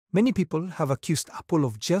Many people have accused Apple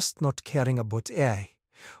of just not caring about AI,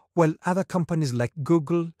 while other companies like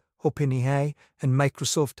Google, OpenAI, and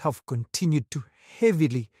Microsoft have continued to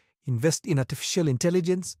heavily invest in artificial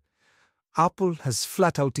intelligence. Apple has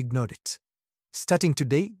flat out ignored it. Starting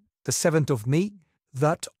today, the 7th of May,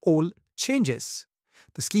 that all changes.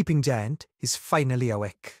 The sleeping giant is finally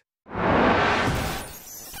awake.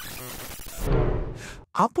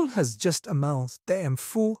 Apple has just announced the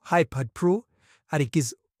M4 iPad Pro, and it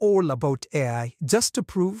is all about AI. Just to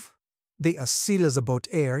prove they are serious about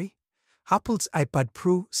AI, Apple's iPad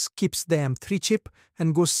Pro skips the M3 chip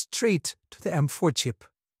and goes straight to the M4 chip.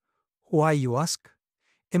 Why, you ask?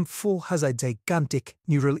 M4 has a gigantic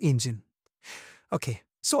neural engine. Okay,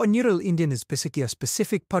 so a neural engine is basically a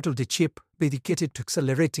specific part of the chip dedicated to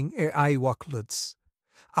accelerating AI workloads.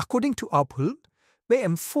 According to Apple, the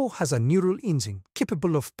M4 has a neural engine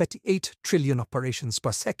capable of 38 trillion operations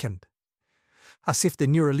per second. As if the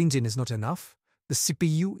neural engine is not enough, the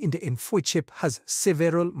CPU in the M4 chip has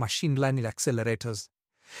several machine learning accelerators.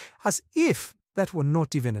 As if that were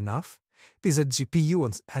not even enough, there's a GPU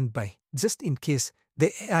on standby, just in case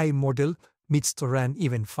the AI model needs to run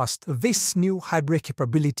even faster. This new hybrid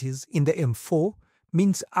capabilities in the M4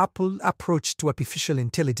 means Apple's approach to artificial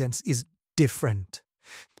intelligence is different.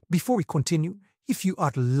 Before we continue, if you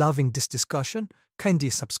are loving this discussion, kindly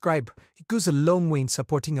subscribe. It goes a long way in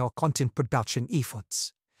supporting our content production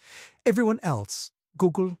efforts. Everyone else,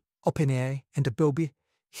 Google, OpenAI, and Adobe,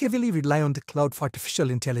 heavily rely on the cloud for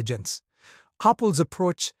artificial intelligence. Apple's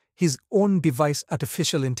approach is on-device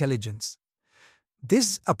artificial intelligence.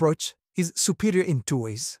 This approach is superior in two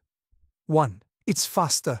ways. One, it's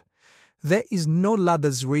faster. There is no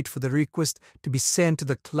latter's wait for the request to be sent to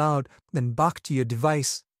the cloud, then back to your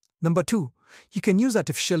device. Number two, you can use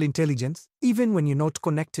artificial intelligence even when you're not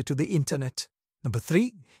connected to the internet. Number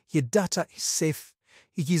three, your data is safe.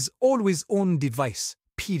 It is always on device,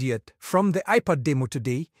 period. From the iPad demo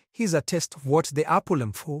today, here's a test of what the Apple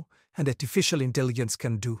M4 and artificial intelligence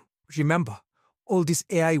can do. Remember, all this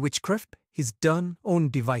AI witchcraft is done on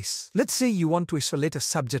device. Let's say you want to isolate a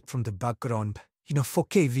subject from the background,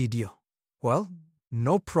 4K video. Well,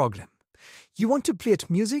 no problem. You want to play it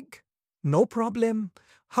music? No problem.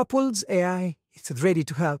 Apple's AI is ready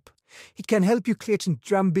to help. It can help you create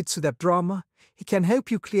drum beats to that drama. It can help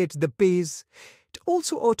you create the bass. It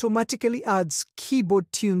also automatically adds keyboard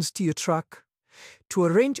tunes to your track. To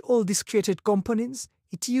arrange all these created components,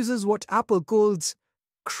 it uses what Apple calls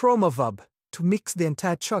chroma verb to mix the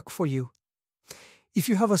entire track for you. If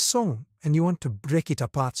you have a song and you want to break it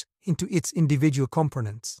apart into its individual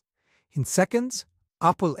components, in seconds,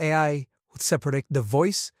 Apple AI would separate the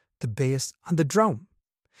voice, the bass, and the drum.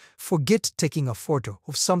 Forget taking a photo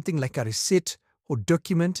of something like a receipt or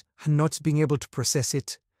document and not being able to process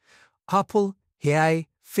it. Apple AI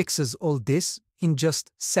fixes all this in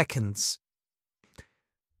just seconds.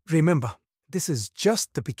 Remember, this is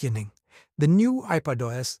just the beginning. The new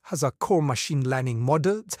iPadOS has a core machine learning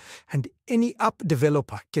model, and any app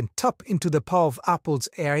developer can tap into the power of Apple's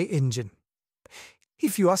AI engine.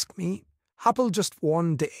 If you ask me, Apple just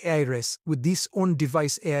won the AI race with this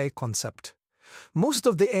on-device AI concept. Most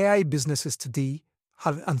of the AI businesses today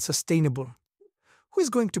are unsustainable. Who is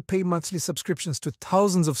going to pay monthly subscriptions to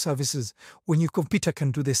thousands of services when your computer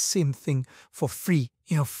can do the same thing for free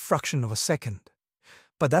in a fraction of a second?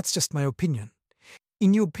 But that's just my opinion.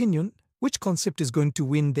 In your opinion, which concept is going to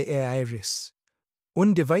win the AI race?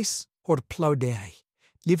 On-device or cloud AI?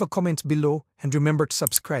 Leave a comment below and remember to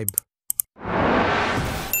subscribe.